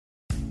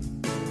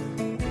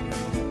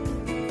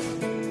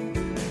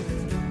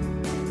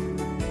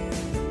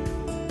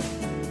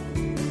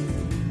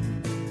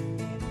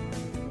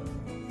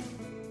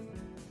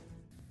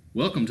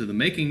Welcome to the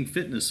Making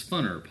Fitness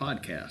Funner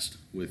podcast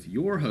with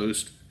your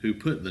host who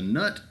put the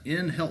nut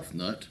in Health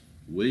Nut,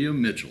 William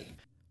Mitchell.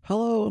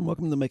 Hello and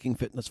welcome to the Making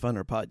Fitness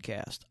Funner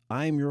podcast.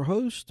 I'm your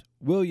host,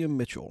 William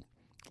Mitchell.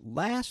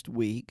 Last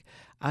week,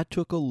 I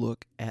took a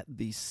look at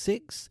the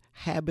 6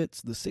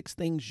 habits, the 6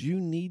 things you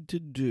need to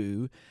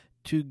do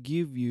to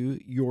give you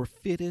your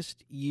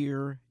fittest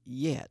year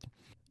yet.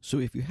 So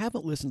if you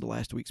haven't listened to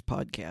last week's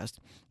podcast,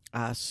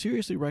 I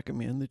seriously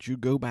recommend that you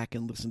go back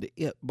and listen to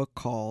it,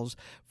 because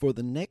for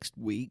the next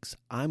weeks,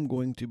 I'm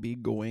going to be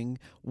going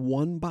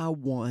one by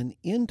one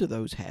into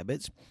those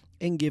habits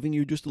and giving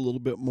you just a little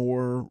bit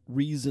more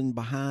reason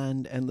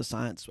behind and the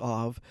science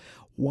of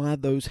why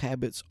those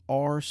habits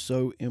are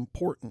so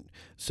important.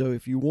 So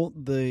if you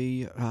want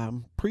the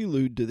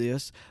prelude to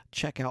this,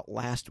 check out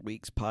last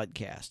week's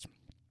podcast.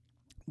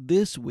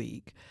 This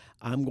week,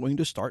 I'm going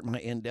to start my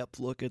in-depth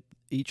look at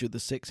each of the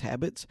 6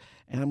 habits,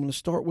 and I'm going to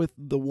start with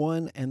the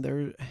one,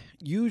 and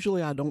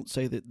usually I don't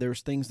say that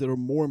there's things that are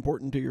more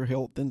important to your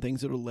health than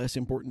things that are less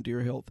important to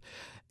your health,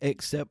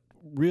 except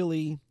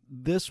really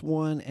this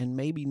one and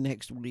maybe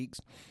next week's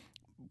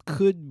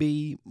could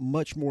be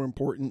much more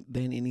important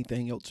than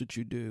anything else that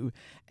you do,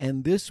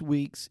 and this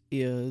week's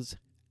is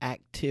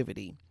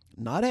activity,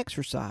 not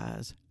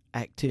exercise,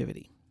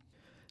 activity.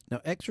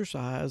 Now,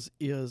 exercise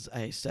is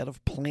a set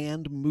of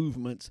planned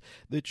movements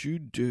that you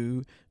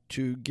do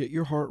to get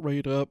your heart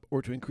rate up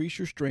or to increase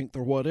your strength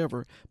or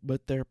whatever,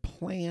 but they're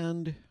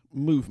planned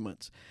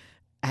movements.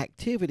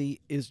 Activity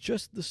is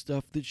just the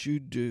stuff that you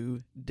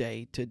do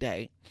day to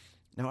day.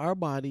 Now, our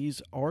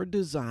bodies are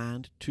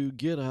designed to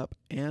get up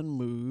and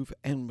move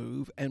and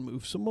move and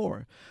move some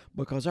more,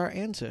 because our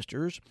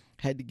ancestors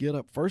had to get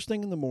up first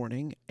thing in the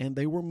morning and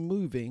they were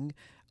moving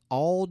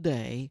all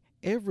day,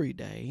 every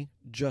day,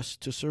 just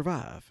to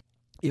survive.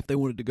 If they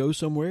wanted to go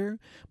somewhere,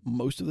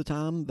 most of the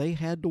time they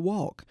had to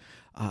walk.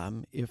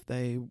 If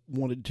they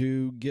wanted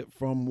to get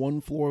from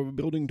one floor of a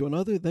building to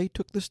another, they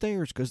took the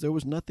stairs because there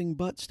was nothing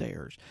but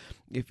stairs.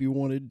 If you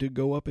wanted to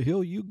go up a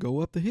hill, you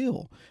go up the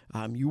hill.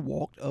 You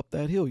walked up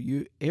that hill.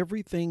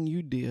 Everything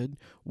you did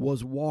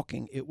was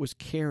walking. It was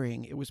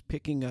carrying. It was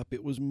picking up.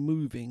 It was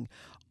moving.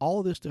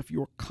 All this stuff, you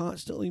were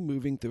constantly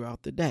moving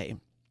throughout the day.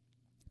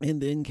 And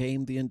then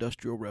came the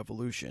Industrial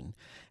Revolution,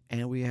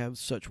 and we have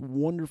such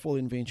wonderful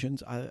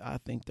inventions. I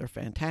think they're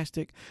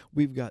fantastic.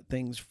 We've got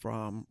things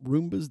from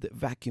Roombas that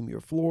vacuum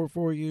your floor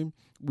for you.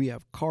 We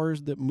have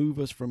cars that move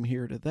us from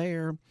here to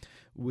there.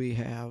 We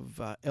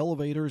have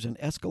elevators and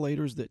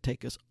escalators that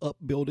take us up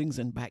buildings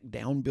and back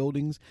down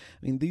buildings.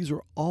 I mean, these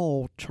are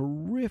all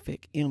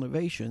terrific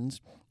innovations,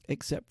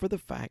 except for the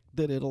fact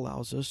that it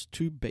allows us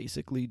to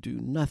basically do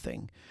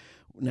nothing.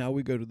 Now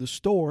we go to the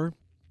store,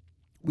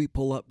 we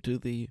pull up to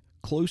the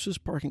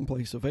closest parking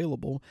place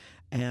available,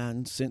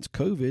 and since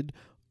COVID,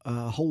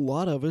 a whole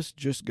lot of us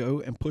just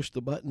go and push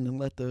the button and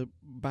let the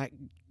back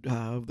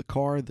of the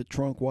car, the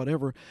trunk,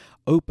 whatever,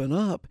 open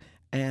up,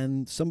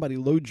 and somebody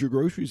loads your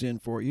groceries in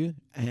for you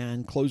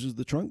and closes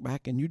the trunk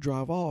back, and you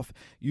drive off.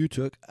 You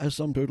took a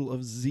sum total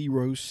of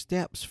 0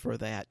 steps for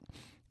that.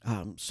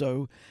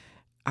 So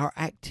our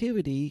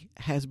activity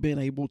has been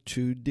able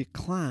to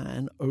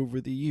decline over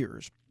the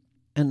years,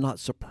 and not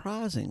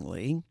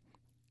surprisingly,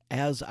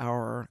 as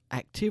our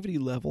activity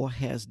level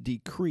has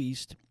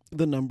decreased,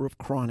 the number of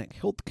chronic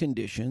health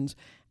conditions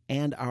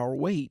and our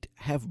weight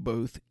have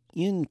both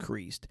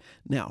increased.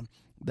 Now,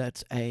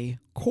 that's a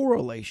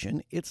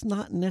correlation. It's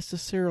not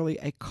necessarily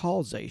a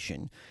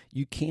causation.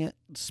 You can't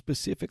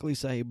specifically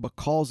say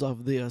because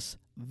of this,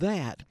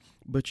 that,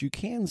 but you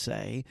can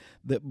say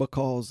that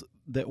because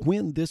that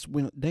when this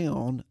went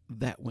down,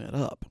 that went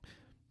up.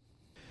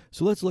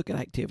 So let's look at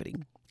activity.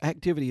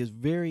 Activity is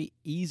very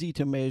easy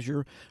to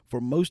measure.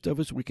 For most of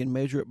us, we can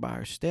measure it by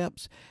our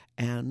steps,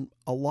 and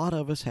a lot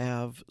of us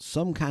have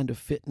some kind of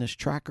fitness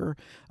tracker.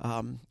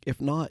 If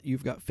not,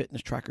 you've got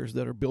fitness trackers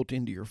that are built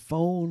into your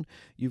phone.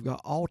 You've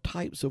got all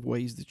types of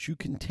ways that you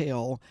can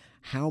tell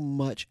how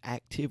much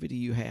activity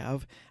you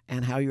have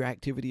and how your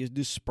activity is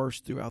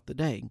dispersed throughout the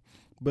day.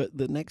 But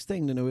the next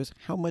thing to know is,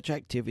 how much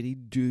activity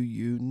do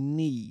you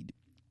need?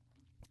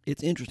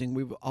 It's interesting.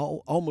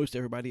 Almost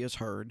everybody has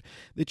heard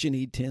that you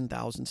need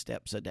 10,000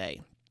 steps a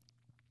day.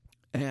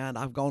 And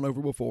I've gone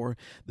over before,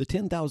 the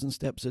 10,000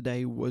 steps a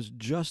day was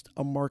just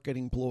a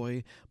marketing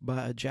ploy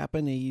by a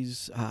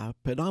Japanese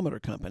pedometer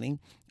company.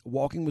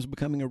 Walking was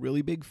becoming a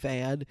really big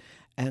fad,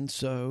 and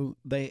so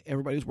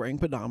everybody was wearing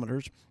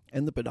pedometers,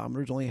 and the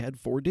pedometers only had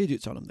 4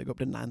 digits on them. They go up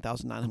to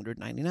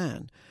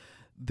 9,999.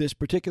 This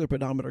particular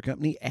pedometer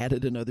company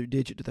added another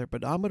digit to their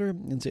pedometer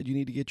and said you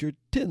need to get your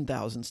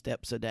 10,000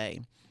 steps a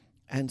day.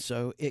 And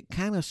so it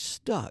kind of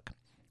stuck.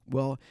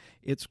 Well,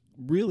 it's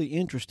really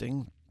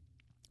interesting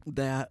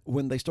that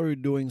when they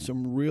started doing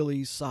some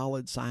really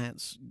solid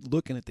science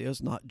looking at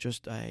this, not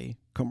just a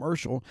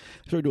commercial,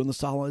 started doing the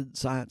solid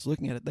science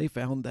looking at it, they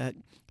found that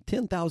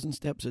 10,000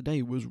 steps a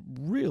day was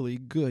really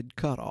good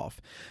cutoff.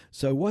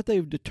 So what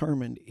they've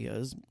determined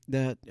is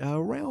that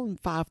around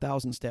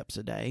 5,000 steps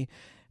a day,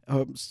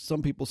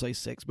 some people say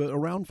 6, but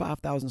around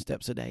 5,000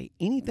 steps a day,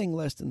 anything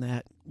less than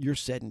that, you're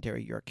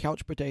sedentary. You're a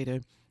couch potato.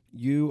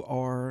 you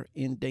are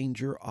in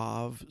danger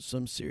of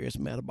some serious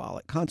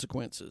metabolic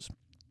consequences.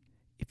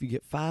 If you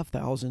get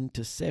 5,000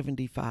 to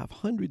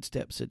 7,500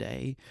 steps a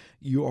day,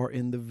 you are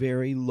in the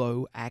very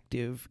low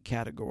active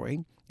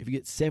category. If you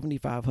get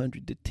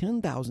 7,500 to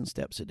 10,000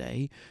 steps a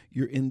day,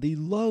 you're in the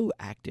low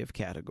active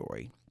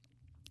category.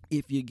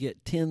 If you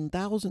get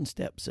 10,000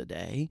 steps a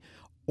day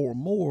or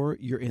more,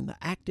 you're in the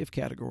active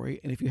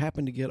category. And if you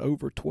happen to get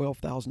over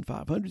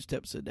 12,500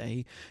 steps a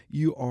day,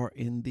 you are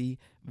in the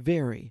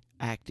very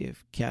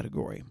active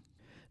category.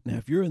 Now,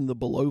 if you're in the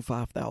below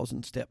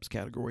 5,000 steps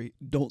category,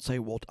 don't say,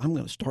 well, I'm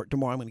going to start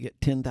tomorrow, I'm going to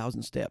get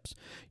 10,000 steps.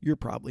 You're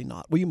probably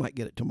not. Well, you might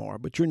get it tomorrow,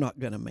 but you're not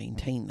going to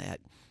maintain that.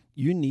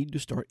 You need to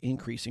start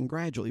increasing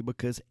gradually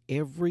because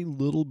every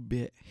little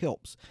bit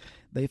helps.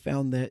 They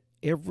found that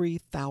every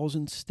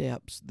 1,000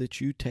 steps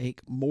that you take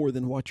more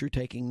than what you're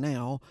taking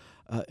now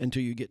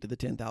until you get to the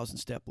 10,000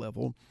 step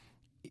level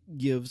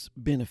gives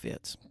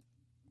benefits.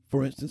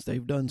 For instance,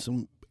 they've done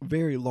some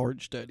very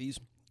large studies,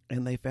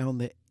 and they found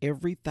that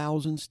every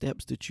 1,000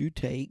 steps that you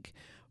take,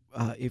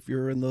 if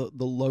you're in the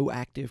low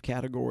active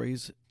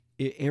categories,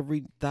 every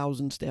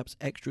 1,000 steps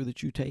extra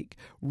that you take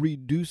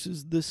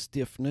reduces the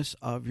stiffness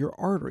of your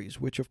arteries,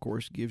 which of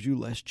course gives you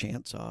less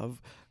chance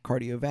of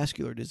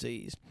cardiovascular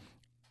disease.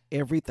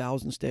 Every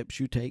 1,000 steps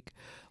you take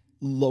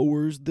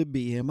lowers the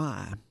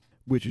BMI,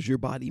 which is your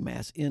body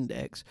mass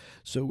index,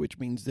 so which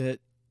means that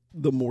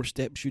the more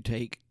steps you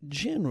take,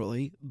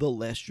 generally, the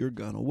less you're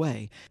going to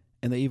weigh.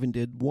 And they even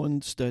did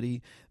one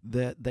study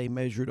that they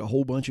measured a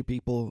whole bunch of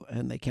people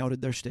and they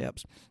counted their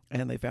steps,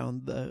 and they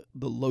found the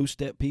low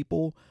step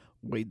people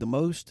weighed the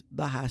most,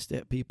 the high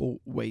step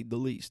people weighed the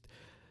least.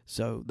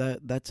 So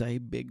that's a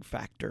big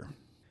factor.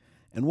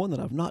 And one that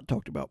I've not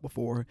talked about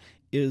before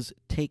is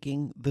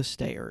taking the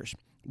stairs.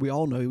 We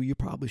all know you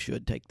probably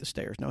should take the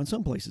stairs. Now, in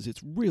some places,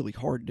 it's really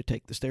hard to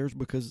take the stairs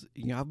because,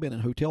 I've been in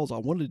hotels. I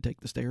wanted to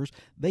take the stairs.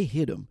 They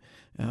hid them.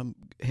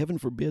 Heaven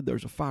forbid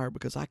there's a fire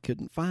because I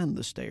couldn't find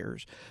the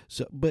stairs.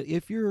 But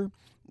if you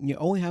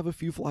only have a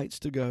few flights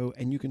to go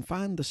and you can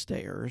find the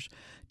stairs,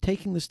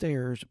 taking the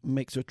stairs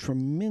makes a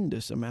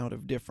tremendous amount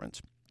of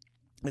difference.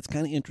 It's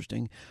kind of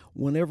interesting.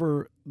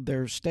 Whenever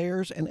there's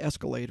stairs and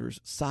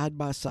escalators side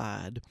by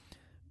side,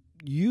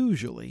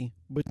 usually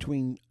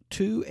between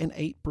 2 and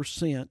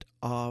 8%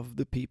 of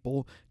the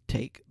people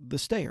take the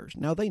stairs.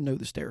 Now, they know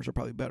the stairs are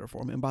probably better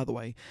for them. And by the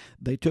way,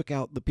 they took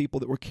out the people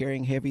that were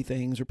carrying heavy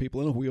things or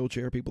people in a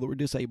wheelchair, people that were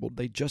disabled.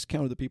 They just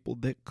counted the people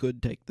that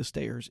could take the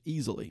stairs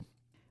easily.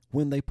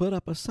 When they put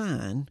up a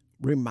sign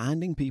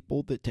reminding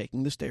people that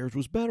taking the stairs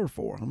was better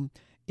for them,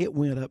 it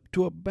went up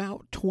to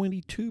about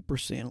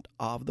 22%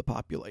 of the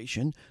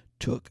population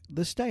took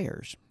the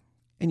stairs.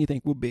 And you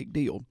think, well, big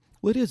deal.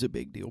 Well, it is a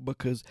big deal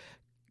because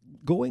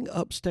going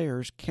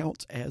upstairs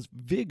counts as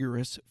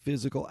vigorous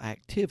physical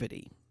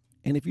activity.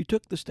 And if you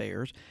took the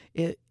stairs,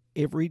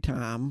 every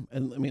time,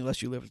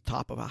 unless you live at the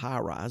top of a high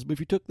rise, but if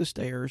you took the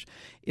stairs,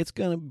 it's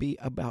going to be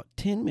about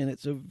 10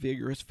 minutes of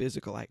vigorous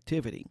physical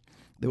activity.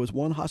 There was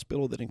one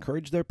hospital that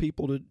encouraged their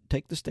people to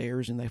take the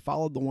stairs, and they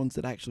followed the ones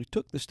that actually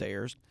took the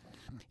stairs.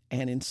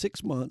 And in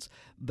 6 months,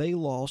 they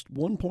lost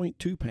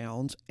 1.2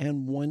 pounds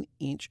and 1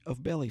 inch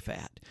of belly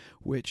fat,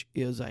 which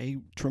is a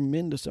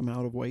tremendous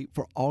amount of weight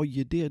for all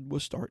you did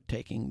was start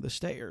taking the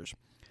stairs.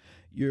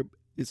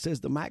 It says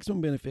the maximum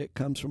benefit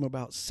comes from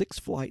about 6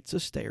 flights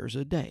of stairs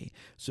a day.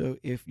 So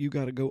if you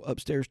got to go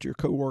upstairs to your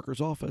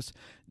coworker's office,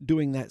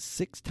 doing that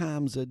 6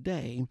 times a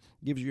day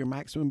gives you your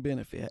maximum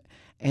benefit,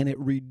 and it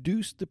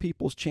reduced the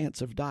people's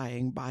chance of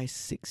dying by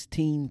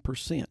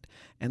 16%.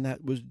 And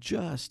that was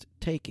just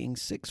taking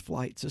 6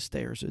 flights of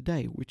stairs a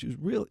day, which is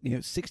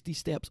really, 60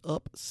 steps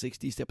up,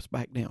 60 steps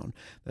back down.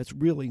 That's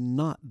really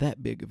not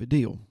that big of a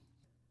deal.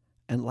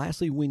 And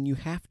lastly, when you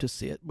have to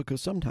sit,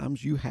 because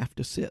sometimes you have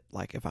to sit,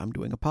 like if I'm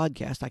doing a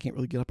podcast, I can't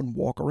really get up and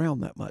walk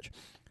around that much.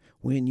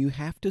 When you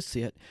have to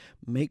sit,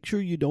 make sure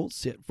you don't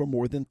sit for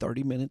more than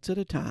 30 minutes at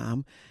a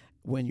time.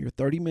 When your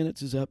 30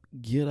 minutes is up,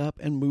 get up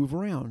and move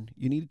around.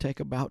 You need to take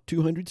about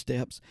 200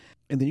 steps,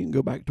 and then you can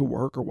go back to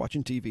work or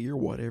watching TV or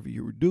whatever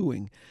you were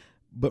doing.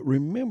 But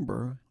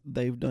remember,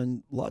 they've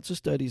done lots of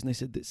studies, and they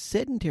said that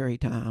sedentary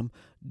time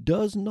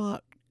does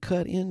not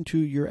cut into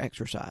your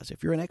exercise.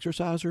 If you're an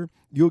exerciser,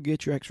 you'll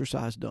get your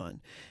exercise done.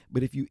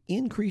 But if you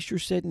increase your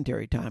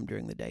sedentary time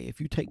during the day,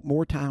 if you take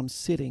more time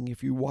sitting,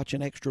 if you watch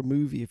an extra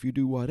movie, if you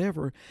do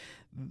whatever,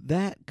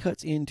 that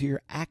cuts into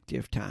your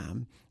active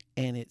time.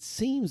 And it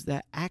seems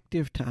that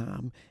active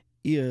time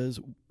is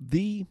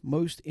the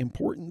most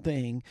important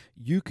thing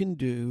you can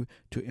do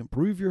to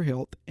improve your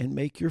health and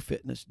make your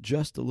fitness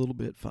just a little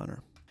bit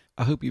funner.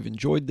 I hope you've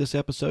enjoyed this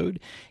episode.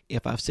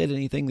 If I've said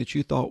anything that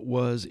you thought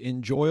was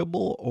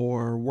enjoyable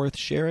or worth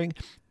sharing,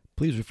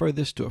 please refer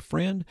this to a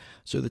friend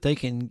so that they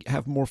can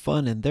have more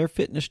fun in their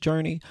fitness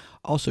journey.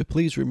 Also,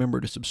 please remember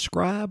to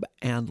subscribe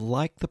and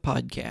like the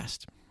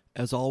podcast.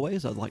 As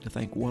always, I'd like to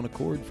thank One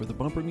Accord for the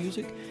bumper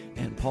music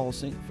and Paul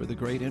Sink for the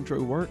great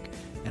intro work.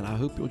 And I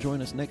hope you'll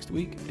join us next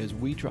week as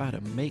we try to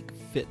make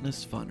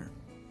fitness funner.